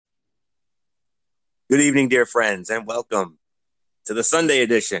Good evening, dear friends, and welcome to the Sunday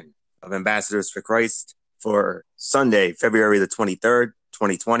edition of Ambassadors for Christ for Sunday, February the 23rd,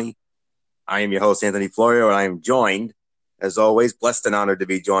 2020. I am your host, Anthony Florio, and I am joined, as always, blessed and honored to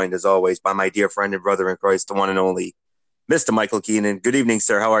be joined, as always, by my dear friend and brother in Christ, the one and only Mr. Michael Keenan. Good evening,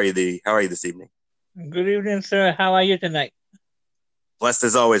 sir. How are you this evening? Good evening, sir. How are you tonight? Blessed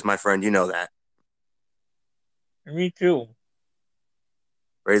as always, my friend. You know that. Me too.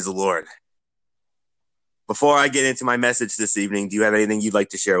 Praise the Lord. Before I get into my message this evening, do you have anything you'd like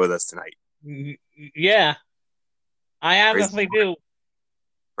to share with us tonight? Yeah, I obviously do.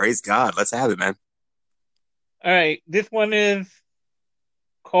 Praise God. Let's have it, man. All right. This one is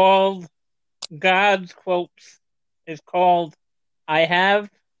called God's Quotes. It's called, I have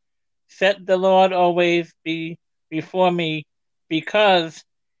set the Lord always before me because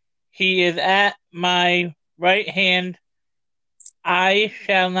he is at my right hand. I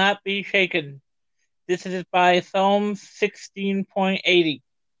shall not be shaken. This is by Psalms 16.80.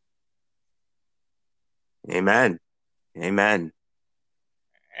 Amen. Amen.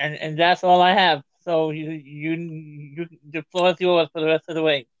 And that's all I have. So you the floor is yours for the rest of the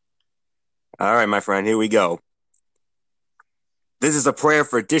way. All right, my friend, here we go. This is a prayer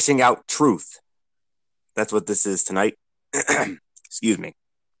for dishing out truth. That's what this is tonight. Excuse me.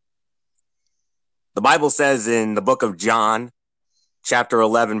 The Bible says in the book of John, chapter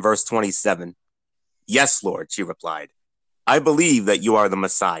 11, verse 27, "Yes, Lord," she replied, "I believe that you are the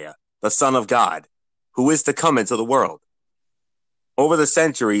Messiah, the Son of God, who is to come into the world." Over the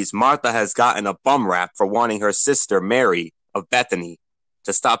centuries, Martha has gotten a bum rap for wanting her sister, Mary of Bethany,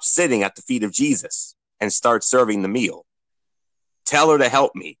 to stop sitting at the feet of Jesus and start serving the meal. Tell her to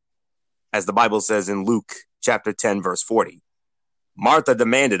help me, as the Bible says in Luke chapter 10, verse 40. Martha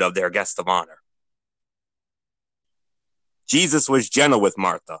demanded of their guest of honor. Jesus was gentle with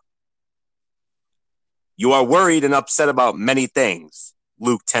Martha. You are worried and upset about many things,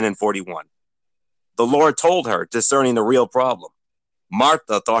 Luke 10 and 41. The Lord told her, discerning the real problem.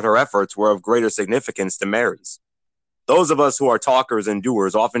 Martha thought her efforts were of greater significance than Mary's. Those of us who are talkers and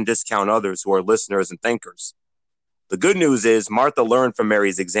doers often discount others who are listeners and thinkers. The good news is Martha learned from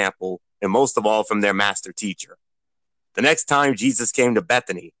Mary's example, and most of all from their master teacher. The next time Jesus came to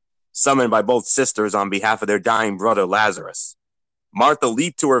Bethany, summoned by both sisters on behalf of their dying brother Lazarus, Martha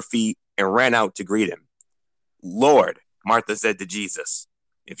leaped to her feet and ran out to greet him. Lord, Martha said to Jesus,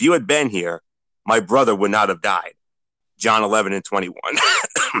 if you had been here, my brother would not have died. John 11 and 21.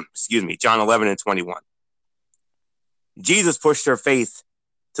 Excuse me, John 11 and 21. Jesus pushed her faith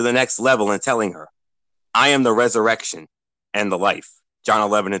to the next level in telling her, I am the resurrection and the life. John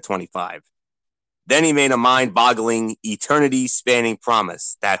 11 and 25. Then he made a mind-boggling, eternity-spanning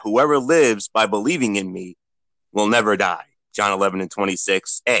promise that whoever lives by believing in me will never die. John 11 and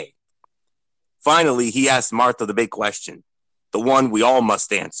 26a. Finally, he asked Martha the big question, the one we all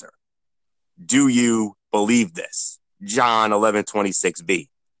must answer. Do you believe this? John 11, 26b.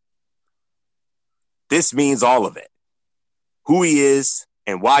 This means all of it. Who he is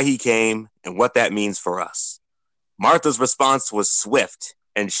and why he came and what that means for us. Martha's response was swift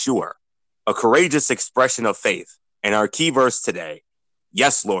and sure, a courageous expression of faith. And our key verse today,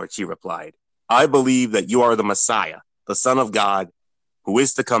 yes, Lord, she replied, I believe that you are the Messiah, the Son of God, who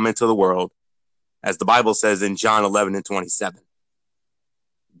is to come into the world, as the Bible says in John 11 and 27.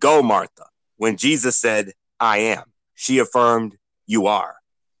 Go, Martha. When Jesus said, I am, she affirmed, you are.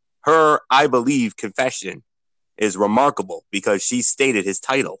 Her I believe confession is remarkable because she stated his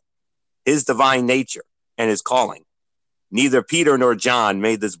title, his divine nature, and his calling. Neither Peter nor John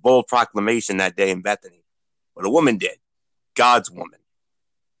made this bold proclamation that day in Bethany, but a woman did, God's woman.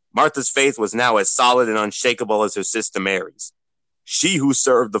 Martha's faith was now as solid and unshakable as her sister Mary's. She who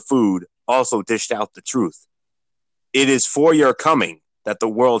served the food also dished out the truth. It is for your coming that the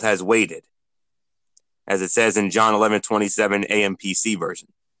world has waited, as it says in John 11:27 AMPC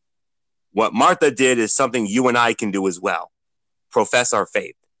version. What Martha did is something you and I can do as well. Profess our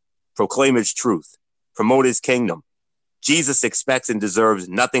faith, proclaim his truth, promote his kingdom. Jesus expects and deserves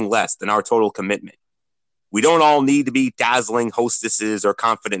nothing less than our total commitment. We don't all need to be dazzling hostesses or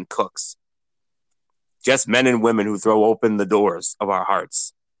confident cooks. Just men and women who throw open the doors of our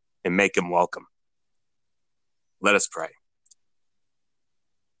hearts and make him welcome. Let us pray.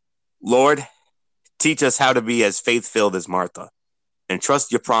 Lord, teach us how to be as faith-filled as Martha and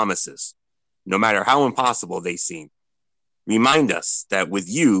trust your promises, no matter how impossible they seem. Remind us that with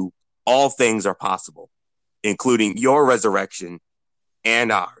you, all things are possible, including your resurrection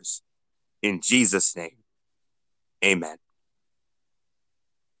and ours. In Jesus' name, amen.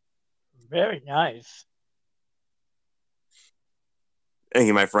 Very nice. Thank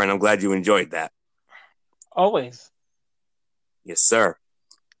you, my friend. I'm glad you enjoyed that. Always. Yes, sir.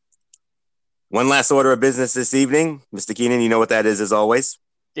 One last order of business this evening. Mr. Keenan, you know what that is as always?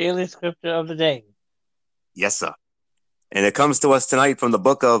 Daily scripture of the day. Yes, sir. And it comes to us tonight from the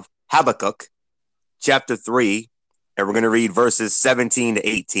book of Habakkuk, chapter 3, and we're going to read verses 17 to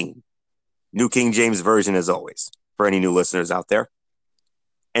 18. New King James Version as always, for any new listeners out there.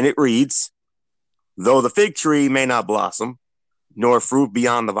 And it reads, though the fig tree may not blossom, nor fruit be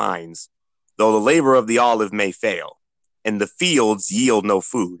on the vines, though the labor of the olive may fail, and the fields yield no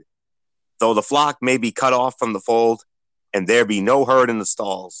food, though the flock may be cut off from the fold, and there be no herd in the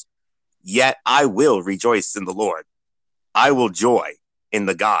stalls, yet I will rejoice in the Lord. I will joy in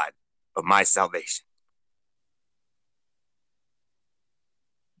the God of my salvation.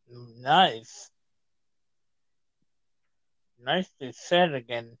 Nice. Nicely said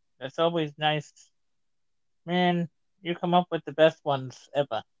again. That's always nice. Man, you come up with the best ones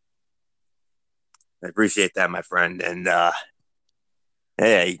ever. I appreciate that, my friend. And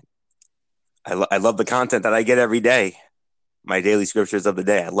hey, I love the content that I get every day. My daily scriptures of the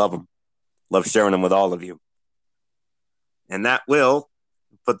day. I love them. Love sharing them with all of you. And that will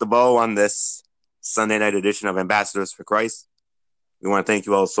put the bow on this Sunday night edition of Ambassadors for Christ. We want to thank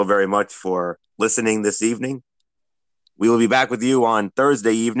you all so very much for listening this evening. We will be back with you on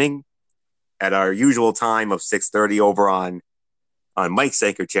Thursday evening at our usual time of 6:30 over on Mike's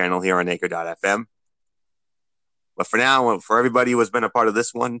Anchor channel here on Anchor.fm. But for now, for everybody who has been a part of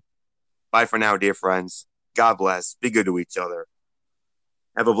this one, bye for now, dear friends. God bless. Be good to each other.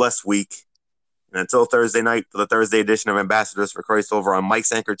 Have a blessed week. And until Thursday night for the Thursday edition of Ambassadors for Christ over on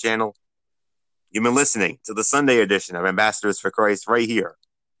Mike's Anchor channel, you've been listening to the Sunday edition of Ambassadors for Christ right here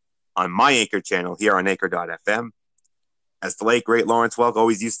on my Anchor channel here on Anchor.fm. As the late, great Lawrence Welk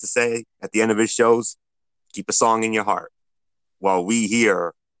always used to say at the end of his shows, keep a song in your heart. While we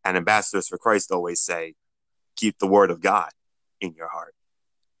here at Ambassadors for Christ always say, keep the word of God in your heart.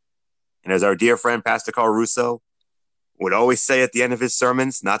 And as our dear friend, Pastor Carl Russo, would always say at the end of his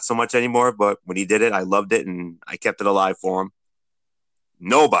sermons, not so much anymore, but when he did it, I loved it and I kept it alive for him.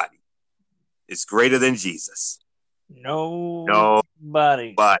 Nobody is greater than Jesus.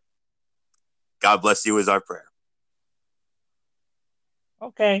 Nobody. But God bless you is our prayer.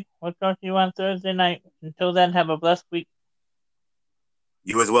 Okay, we'll talk to you on Thursday night. Until then, have a blessed week.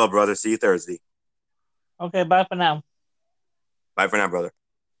 You as well, brother. See you Thursday. Okay, bye for now. Bye for now, brother.